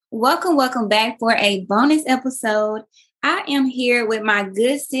Welcome back for a bonus episode. I am here with my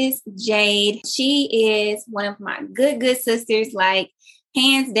good sis, Jade. She is one of my good sisters, like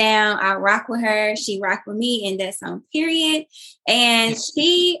hands down. I rock with her. She rock with me, and that's on period. And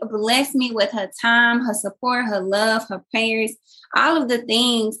she blessed me with her time, her support, her love, her prayers, all of the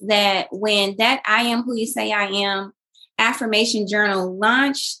things that when that I am who you say I am affirmation journal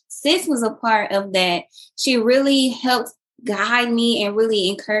launched, sis was a part of that. She really helped guide me and really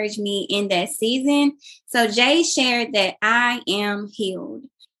encourage me in that season. So Jay shared that I am healed.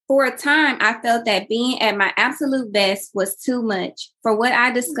 For a time, I felt that being at my absolute best was too much. For what I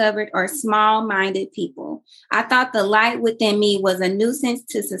discovered are small-minded people. I thought the light within me was a nuisance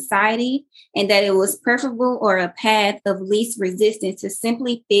to society and that it was preferable or a path of least resistance to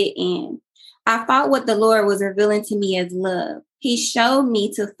simply fit in. I thought what the Lord was revealing to me as love. He showed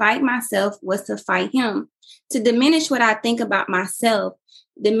me to fight myself was to fight him. To diminish what I think about myself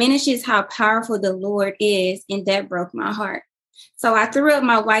diminishes how powerful the Lord is, and that broke my heart. So I threw up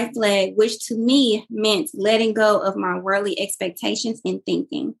my white flag, which to me meant letting go of my worldly expectations and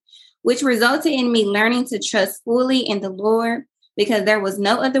thinking, which resulted in me learning to trust fully in the Lord because there was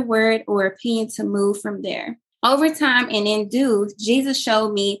no other word or opinion to move from there. Over time and in due, Jesus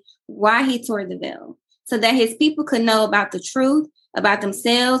showed me why he tore the veil, so that his people could know about the truth about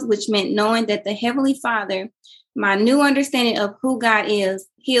themselves, which meant knowing that the Heavenly Father, my new understanding of who God is,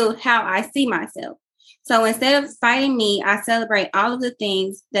 healed how I see myself. So instead of fighting me, I celebrate all of the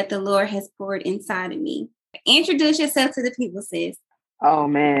things that the Lord has poured inside of me. Introduce yourself to the people, sis. Oh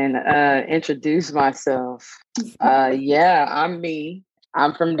man, introduce myself. Yeah, I'm me.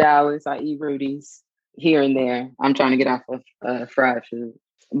 I'm from Dallas. I eat Rudy's here and there. I'm trying to get off of fried food.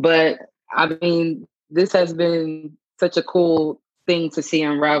 But I mean, this has been such a cool thing to see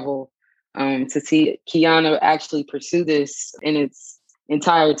unravel, to see Kiana actually pursue this in its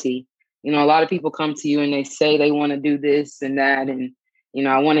entirety. You know, a lot of people come to you and they say they want to do this and that, and you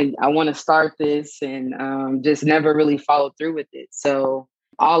know, I want to start this, and just never really follow through with it. So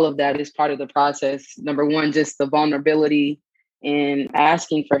all of that is part of the process. Number one, just the vulnerability and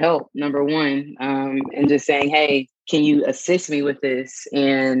asking for help. Number one, and just saying, "Hey, can you assist me with this?"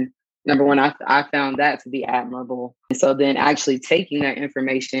 And number one, I found that to be admirable. And so then actually taking that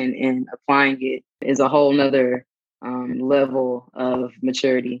information and applying it is a whole nother level of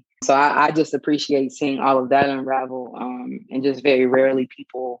maturity. So I just appreciate seeing all of that unravel. And just very rarely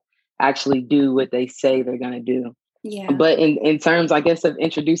people actually do what they say they're going to do. Yeah. But in terms, I guess, of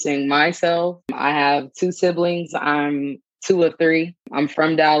introducing myself, I have two siblings. I'm two of three. I'm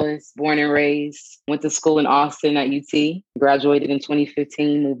from Dallas, born and raised, went to school in Austin at UT, graduated in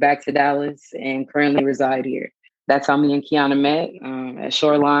 2015, moved back to Dallas, and currently reside here. That's how me and Kiana met at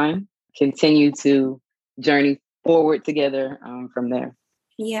Shoreline, continue to journey forward together from there.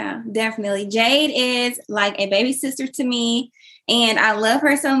 Yeah, definitely. Jade is like a baby sister to me, and I love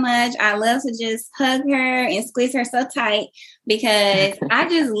her so much. I love to just hug her and squeeze her so tight because I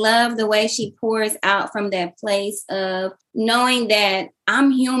just love the way she pours out from that place of knowing that I'm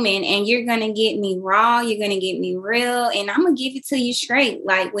human and you're going to get me raw, you're going to get me real, and I'm going to give it to you straight,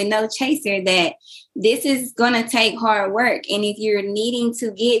 like with no chaser, that this is going to take hard work. And if you're needing to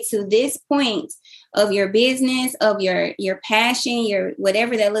get to this point of your business, of your passion, your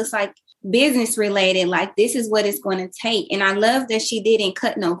whatever that looks like, business related, like this is what it's going to take. And I love that she didn't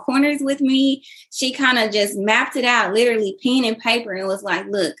cut no corners with me. She kind of just mapped it out, literally pen and paper, and was like,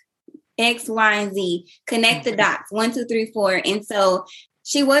 look, X, Y, and Z, connect the dots, 1, 2, 3, 4. And so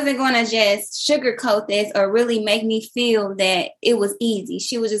she wasn't going to just sugarcoat this or really make me feel that it was easy.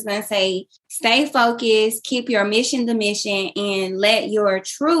 She was just going to say, stay focused, keep your mission the mission, and let your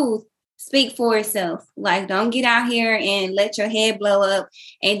truth speak for itself. Like, don't get out here and let your head blow up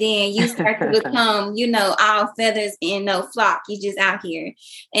and then you start to become, all feathers and no flock. You just out here.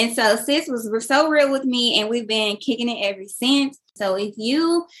 And so sis was so real with me, and we've been kicking it ever since. So if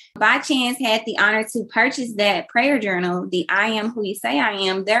you by chance had the honor to purchase that prayer journal, the I Am Who You Say I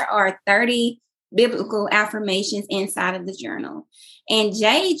Am, there are 30 biblical affirmations inside of the journal. And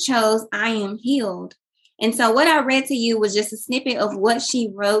Jade chose I Am Healed. And so what I read to you was just a snippet of what she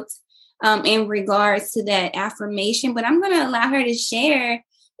wrote in regards to that affirmation, but I'm going to allow her to share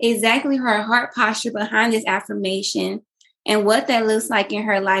exactly her heart posture behind this affirmation and what that looks like in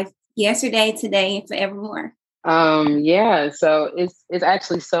her life yesterday, today, and forevermore. Yeah, so it's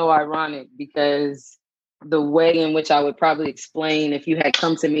actually so ironic because the way in which I would probably explain if you had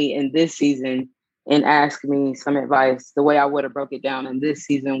come to me in this season and asked me some advice, the way I would have broke it down in this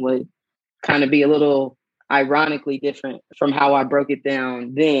season would kind of be a little ironically different from how I broke it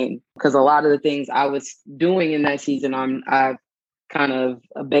down then, because a lot of the things I was doing in that season, I've kind of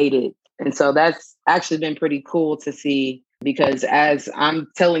abated. And so that's actually been pretty cool to see, because as I'm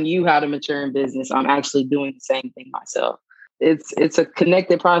telling you how to mature in business, I'm actually doing the same thing myself. It's a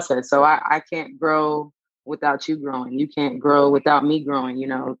connected process. So I can't grow without you growing. You can't grow without me growing. You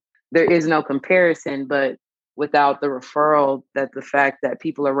know, there is no comparison, but without the referral, that the fact that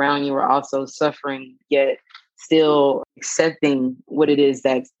people around you are also suffering, yet still accepting what it is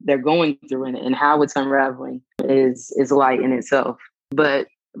that they're going through, and how it's unraveling is light in itself. But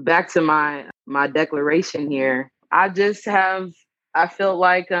back to my declaration here, I felt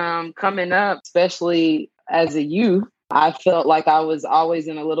like coming up, especially as a youth, I felt like I was always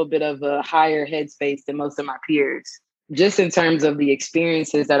in a little bit of a higher headspace than most of my peers, just in terms of the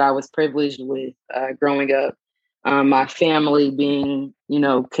experiences that I was privileged with growing up. My family being,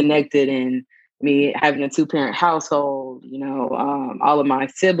 connected, and me having a 2-parent household, all of my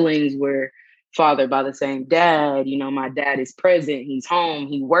siblings were fathered by the same dad. My dad is present. He's home.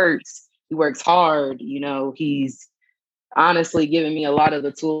 He works hard. He's honestly given me a lot of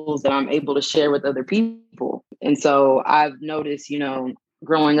the tools that I'm able to share with other people. And so I've noticed,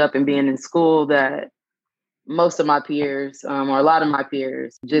 growing up and being in school, that most of my peers, or a lot of my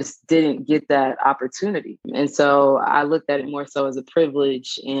peers, just didn't get that opportunity. And so I looked at it more so as a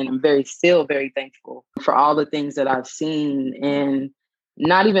privilege, and I'm still very thankful for all the things that I've seen, and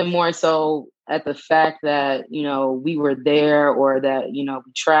not even more so at the fact that, we were there, or that,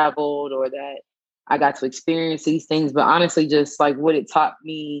 we traveled, or that I got to experience these things, but honestly, just like what it taught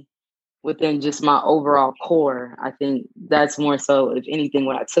me within just my overall core. I think that's more so, if anything,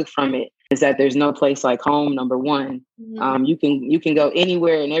 what I took from it is that there's no place like home. Number one, you can go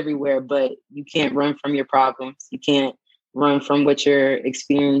anywhere and everywhere, but you can't run from your problems. You can't run from what you're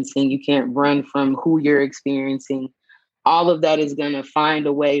experiencing. You can't run from who you're experiencing. All of that is going to find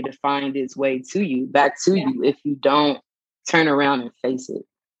a way to find its way to you, back to you, if you don't turn around and face it.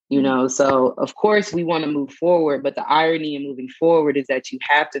 So of course we want to move forward, but the irony in moving forward is that you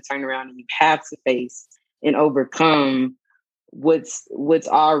have to turn around and you have to face and overcome what's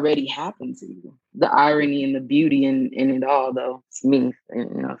already happened to you. The irony and the beauty in it all, though, it's me,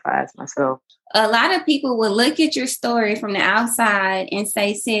 if I ask myself. A lot of people will look at your story from the outside and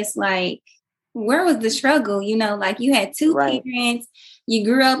say, sis, like, where was the struggle? Like, you had two parents. You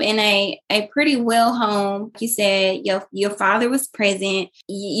grew up in a pretty well home. You said your father was present.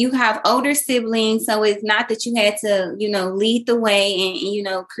 You have older siblings. So it's not that you had to, lead the way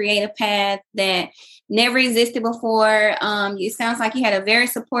and, create a path that never existed before. It sounds like you had a very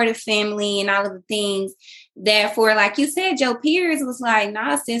supportive family and all of the things that, for, like you said, your peers was like,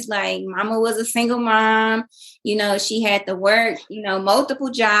 nah, sis, like, mama was a single mom. She had to work, multiple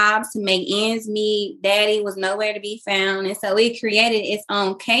jobs to make ends meet. Daddy was nowhere to be found. And so it created its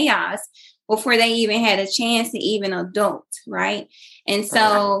own chaos before they even had a chance to even adult, right? And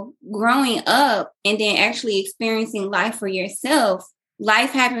so growing up and then actually experiencing life for yourself,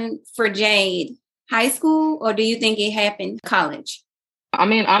 life happened for Jade high school, or do you think it happened college? I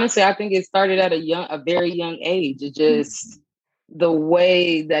mean, honestly, I think it started at a very young age. It just, the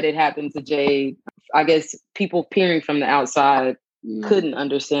way that it happened to Jade, I guess people peering from the outside couldn't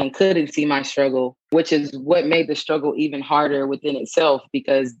understand, couldn't see my struggle, which is what made the struggle even harder within itself,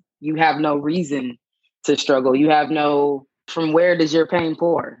 because you have no reason to struggle. You have from where does your pain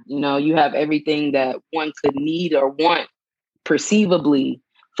pour? You have everything that one could need or want perceivably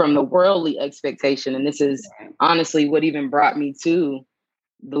from the worldly expectation. And this is honestly what even brought me to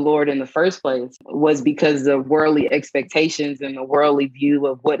the Lord in the first place, was because the worldly expectations and the worldly view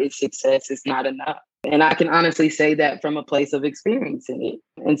of what is success is not enough. And I can honestly say that from a place of experiencing it.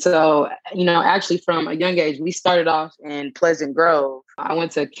 And so, actually from a young age, we started off in Pleasant Grove. I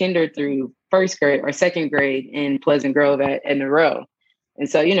went to kinder through first grade or second grade in Pleasant Grove at Monroe. And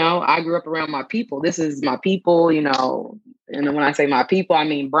so, I grew up around my people. This is my people, and when I say my people, I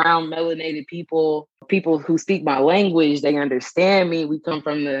mean brown, melanated people who speak my language. They understand me. We come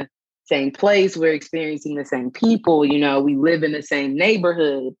from the same place. We're experiencing the same people. We live in the same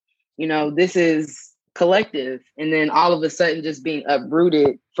neighborhood. This is collective. And then all of a sudden just being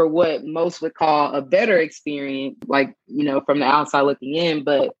uprooted for what most would call a better experience, like, from the outside looking in,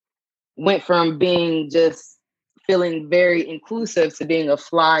 but went from being just feeling very inclusive to being a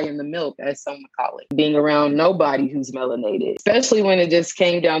fly in the milk, as some would call it, being around nobody who's melanated, especially when it just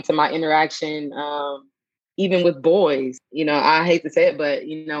came down to my interaction, even with boys. I hate to say it, but,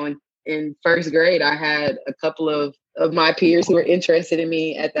 in first grade, I had a couple of my peers who were interested in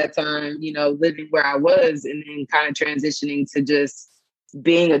me at that time, living where I was, and then kind of transitioning to just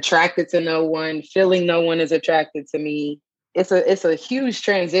being attracted to no one, feeling no one is attracted to me. It's a huge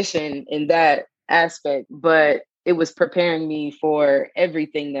transition in that aspect, but it was preparing me for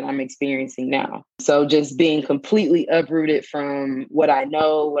everything that I'm experiencing now. So just being completely uprooted from what I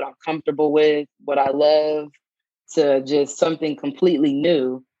know, what I'm comfortable with, what I love, to just something completely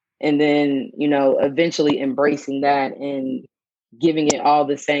new. And then, eventually embracing that and giving it all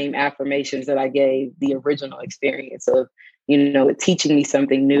the same affirmations that I gave the original experience of, it teaching me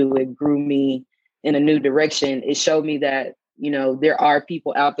something new. It grew me in a new direction. It showed me that, there are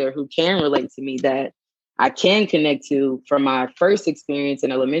people out there who can relate to me, that I can connect to from my first experience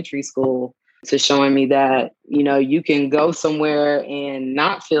in elementary school, to showing me that, you can go somewhere and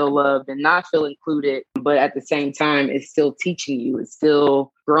not feel loved and not feel included, but at the same time, it's still teaching you, it's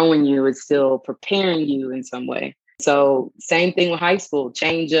still growing you, it's still preparing you in some way. So same thing with high school,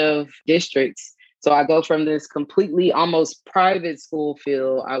 change of districts. So I go from this completely almost private school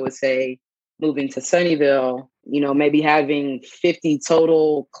feel, I would say, moving to Sunnyvale, maybe having 50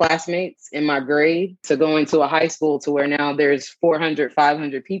 total classmates in my grade, to going to a high school to where now there's 400,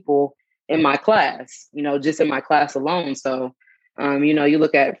 500 people in my class, just in my class alone. So, you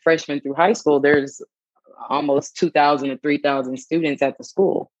look at freshmen through high school, there's almost 2,000 to 3,000 students at the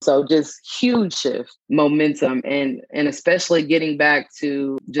school. So just huge shift, momentum, and especially getting back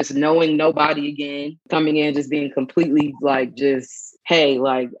to just knowing nobody again, coming in, just being completely like, just, hey,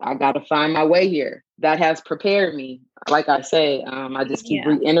 like, I got to find my way here. That has prepared me. Like I say, I just keep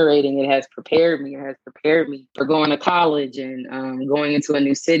reiterating, it has prepared me. It has prepared me for going to college and going into a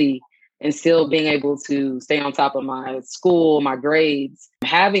new city, and still being able to stay on top of my school, my grades,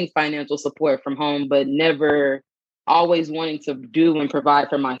 having financial support from home, but never always wanting to do and provide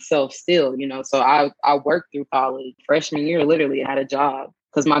for myself still, So I worked through college. Freshman year, literally, I had a job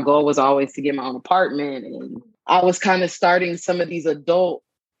because my goal was always to get my own apartment. And I was kind of starting some of these adult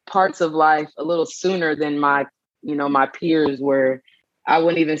parts of life a little sooner than my peers were. I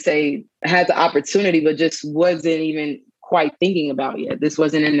wouldn't even say had the opportunity, but just wasn't even quite thinking about yet. This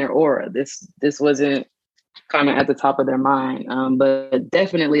wasn't in their aura. This wasn't kind of at the top of their mind. But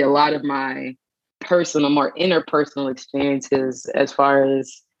definitely a lot of my more interpersonal experiences, as far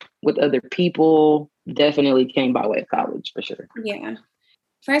as with other people, definitely came by way of college, for sure. Yeah.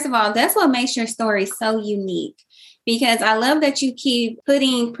 First of all, that's what makes your story so unique, because I love that you keep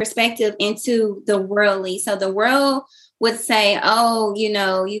putting perspective into the worldly. So the world would say, oh,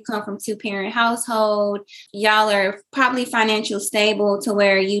 you come from 2-parent household. Y'all are probably financially stable to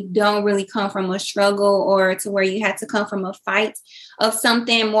where you don't really come from a struggle, or to where you had to come from a fight of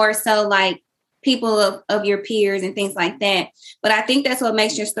something, more so like people of your peers and things like that. But I think that's what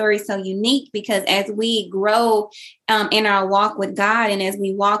makes your story so unique, because as we grow in our walk with God, and as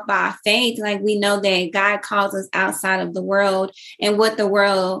we walk by faith, like, we know that God calls us outside of the world and what the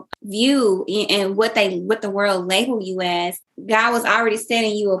world view and what the world label you as. God was already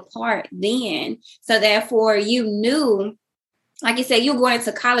setting you apart then. So therefore you knew, like you said, you were going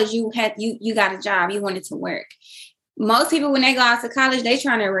into college, you got a job, you wanted to work. Most people, when they go out to college, they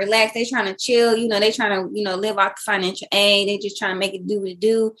trying to relax, they trying to chill, they trying to, live off the financial aid. They just trying to make it do what it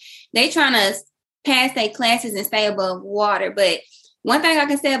do. They trying to pass their classes and stay above water. But one thing I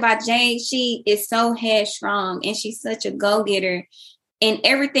can say about Jade, she is so headstrong, and she's such a go-getter in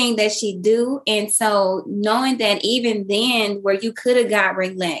everything that she do. And so knowing that even then, where you could have got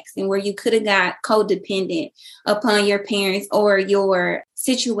relaxed and where you could have got codependent upon your parents or your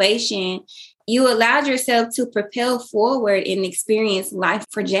situation, you allowed yourself to propel forward and experience life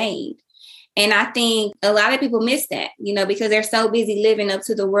for Jade. And I think a lot of people miss that, because they're so busy living up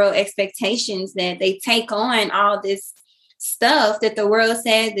to the world expectations that they take on all this stuff that the world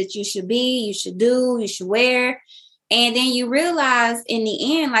says that you should be, you should do, you should wear. And then you realize in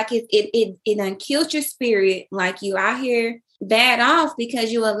the end, like it done killed your spirit. Like, you out here bad off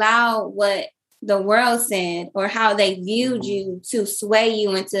because you allow what the world said or how they viewed you to sway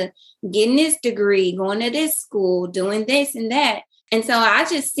you into getting this degree, going to this school, doing this and that. And so I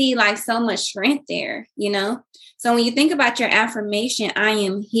just see like so much strength there, So when you think about your affirmation, I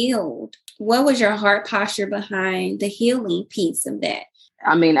am healed, what was your heart posture behind the healing piece of that?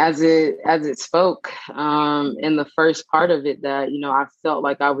 I mean, as it spoke in the first part of it, that, I felt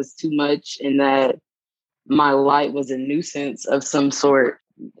like I was too much, and that my light was a nuisance of some sort.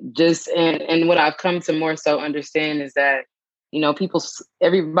 And what I've come to more so understand is that,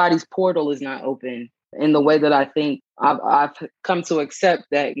 everybody's portal is not open in the way that I think. I've come to accept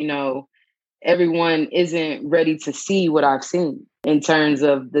that, everyone isn't ready to see what I've seen in terms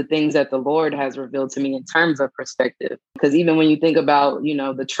of the things that the Lord has revealed to me in terms of perspective. Because even when you think about,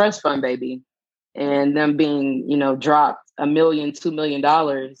 the trust fund baby and them being, dropped $1 million, $2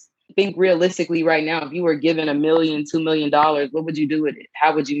 million, think realistically right now, if you were given $1 million, $2 million, what would you do with it?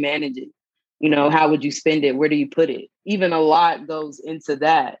 How would you manage it? How would you spend it? Where do you put it? Even a lot goes into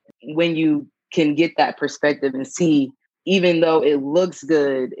that when you can get that perspective and see, even though it looks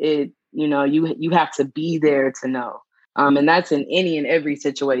good, you have to be there to know. And that's in any and every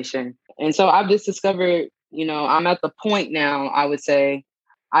situation. And so I've just discovered, I'm at the point now, I would say,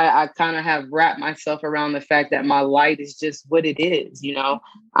 I kind of have wrapped myself around the fact that my light is just what it is.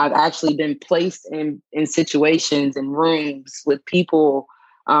 I've actually been placed in situations and rooms with people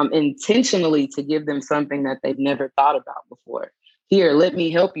intentionally to give them something that they've never thought about before. Here, let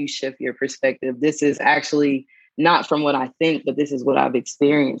me help you shift your perspective. This is actually not from what I think, but this is what I've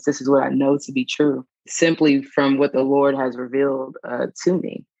experienced. This is what I know to be true, simply from what the Lord has revealed to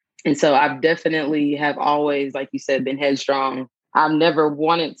me. And so I've definitely have always, like you said, been headstrong. I've never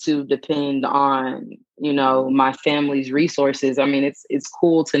wanted to depend on, my family's resources. I mean, it's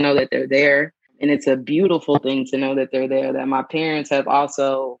cool to know that they're there. And it's a beautiful thing to know that they're there, that my parents have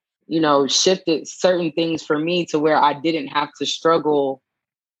also, shifted certain things for me to where I didn't have to struggle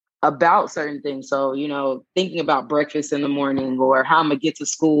about certain things. So, thinking about breakfast in the morning or how I'm going to get to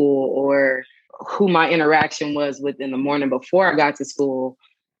school or who my interaction was with in the morning before I got to school,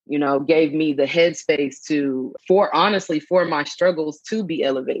 gave me the headspace for my struggles to be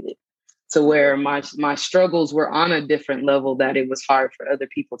elevated to where my struggles were on a different level that it was hard for other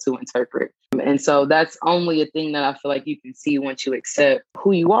people to interpret. And so that's only a thing that I feel like you can see once you accept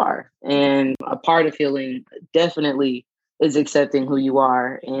who you are. And a part of healing definitely is accepting who you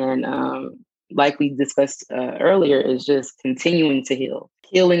are. And like we discussed earlier, is just continuing to heal.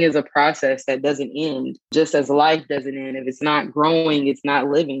 Healing is a process that doesn't end, just as life doesn't end. If it's not growing, it's not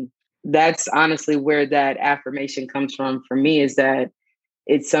living. That's honestly where that affirmation comes from for me, is that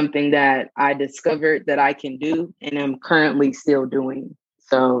it's something that I discovered that I can do and I'm currently still doing.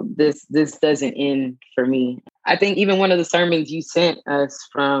 So this doesn't end for me. I think even one of the sermons you sent us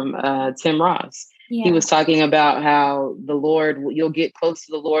from Tim Ross, he was talking about how you'll get close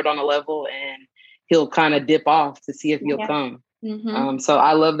to the Lord on a level and he'll kind of dip off to see if you'll come. Mm-hmm. So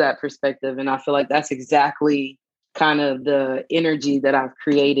I love that perspective. And I feel like that's exactly kind of the energy that I've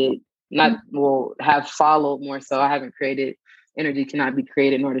created, have followed more so. I haven't created. Energy cannot be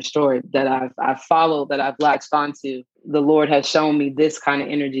created nor destroyed. That I've followed, that I've latched onto. The Lord has shown me this kind of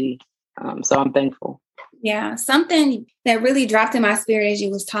energy. So I'm thankful. Yeah, something that really dropped in my spirit as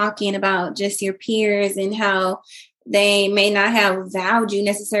you was talking about just your peers and how they may not have valued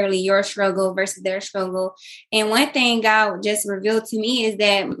necessarily your struggle versus their struggle. And one thing God just revealed to me is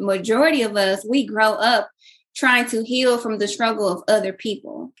that majority of us, we grow up trying to heal from the struggle of other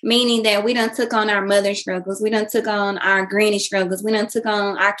people, meaning that we done took on our mother's struggles. We done took on our granny struggles. We done took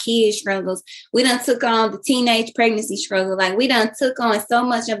on our kids' struggles. We done took on the teenage pregnancy struggle. Like we done took on so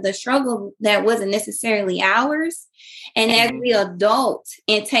much of the struggle that wasn't necessarily ours. And as we adult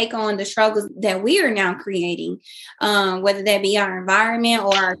and take on the struggles that we are now creating, whether that be our environment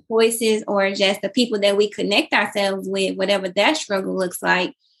or our choices or just the people that we connect ourselves with, whatever that struggle looks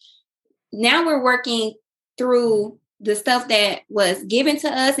like, now we're working through the stuff that was given to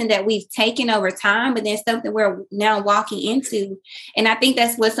us and that we've taken over time, but then stuff that we're now walking into. And I think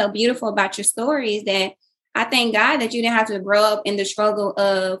that's what's so beautiful about your story is that I thank God that you didn't have to grow up in the struggle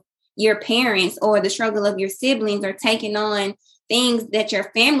of your parents or the struggle of your siblings or taking on things that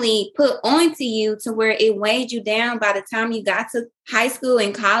your family put onto you to where it weighed you down by the time you got to high school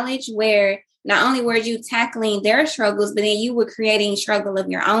and college, where not only were you tackling their struggles, but then you were creating struggle of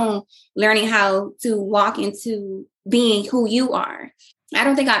your own, learning how to walk into being who you are. I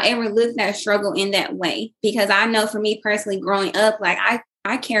don't think I ever looked at struggle in that way, because I know for me personally growing up, like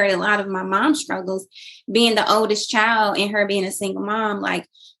I carried a lot of my mom's struggles, being the oldest child and her being a single mom. Like,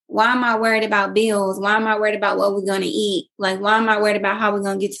 why am I worried about bills? Why am I worried about what we're going to eat? Like, why am I worried about how we're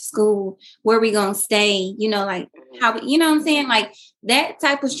going to get to school? Where we going to stay? Like how, what I'm saying? Like that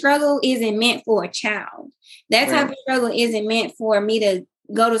type of struggle isn't meant for a child. That type of struggle isn't meant for me to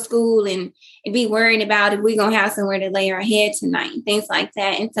go to school and be worried about if we're going to have somewhere to lay our head tonight, things like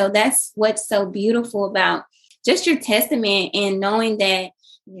that. And so that's what's so beautiful about just your testament and knowing that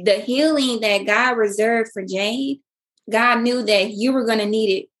the healing that God reserved for Jade, God knew that you were going to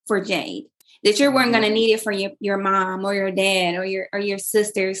need it for Jade, that you weren't going to need it for your mom or your dad or your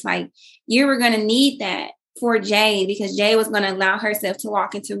sisters. Like you were going to need that for Jade, because Jade was going to allow herself to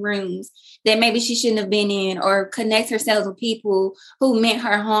walk into rooms that maybe she shouldn't have been in, or connect herself with people who meant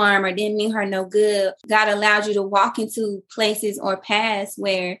her harm or didn't mean her no good. God allowed you to walk into places or paths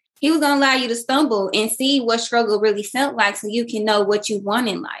where he was going to allow you to stumble and see what struggle really felt like, so you can know what you want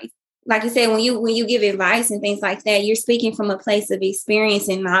in life. like you said, when you give advice and things like that, you're speaking from a place of experience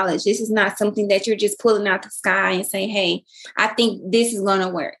and knowledge. This is not something that you're just pulling out the sky and saying, hey, I think this is going to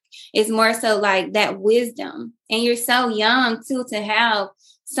work. It's more so like that wisdom. And you're so young too to have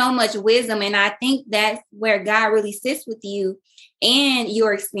so much wisdom. And I think that's where God really sits with you and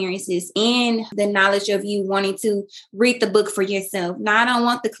your experiences and the knowledge of you wanting to read the book for yourself. Now, I don't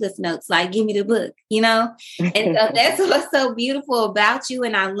want the cliff notes, like give me the book, you know? And so that's what's so beautiful about you.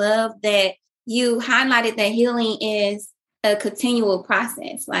 And I love that you highlighted that healing is a continual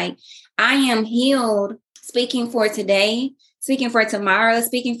process. Like I am healed, speaking for today, speaking for tomorrow,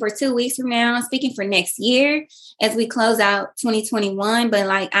 speaking for 2 weeks from now, speaking for next year as we close out 2021. But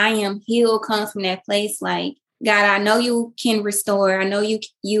like I am healed comes from that place like, God, I know you can restore. I know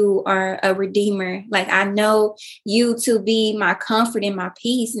you are a redeemer. Like I know you to be my comfort and my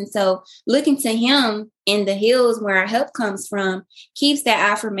peace. And so looking to him in the hills where our help comes from keeps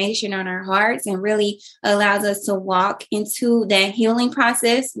that affirmation on our hearts and really allows us to walk into that healing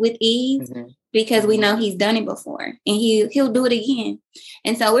process with ease. Mm-hmm. Because we know he's done it before and he'll do it again.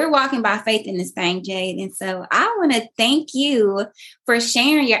 And so we're walking by faith in this thing, Jade. And so I want to thank you for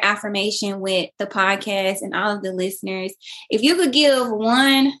sharing your affirmation with the podcast and all of the listeners. If you could give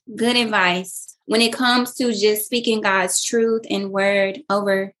one good advice when it comes to just speaking God's truth and word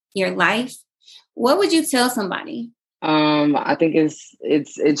over your life, what would you tell somebody? I think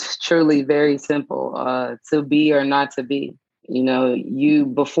it's truly very simple, to be or not to be. You know,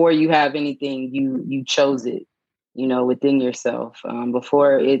 before you have anything, you chose it, you know, within yourself.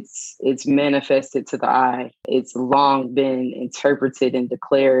 Before it's manifested to the eye, it's long been interpreted and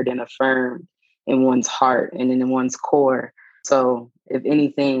declared and affirmed in one's heart and in one's core. So if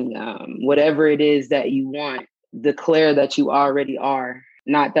anything, whatever it is that you want, declare that you already are.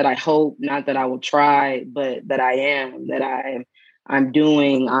 Not that I hope, not that I will try, but that I am, that I'm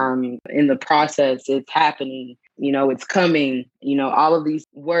doing, I'm in the process, it's happening. You know, it's coming, you know, all of these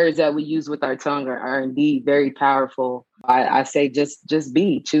words that we use with our tongue are indeed very powerful. I say, just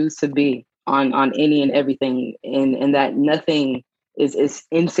choose to be on any and everything. And that nothing is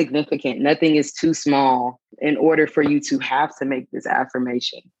insignificant. Nothing is too small in order for you to have to make this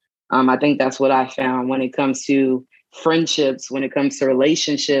affirmation. I think that's what I found when it comes to friendships, when it comes to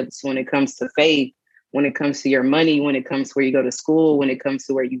relationships, when it comes to faith, when it comes to your money, when it comes to where you go to school, when it comes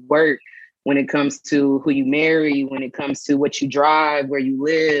to where you work, when it comes to who you marry, when it comes to what you drive, where you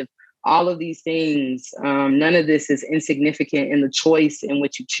live, all of these things, none of this is insignificant in the choice in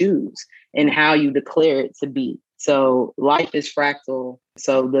which you choose and how you declare it to be. So life is fractal.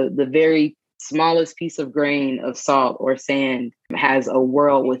 So the very smallest piece of grain of salt or sand has a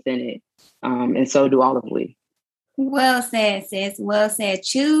world within it. And so do all of we. Well said, sis. Well said.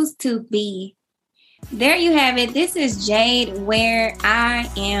 Choose to be. There you have it. This is Jade, where I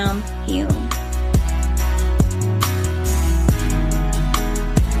am healed.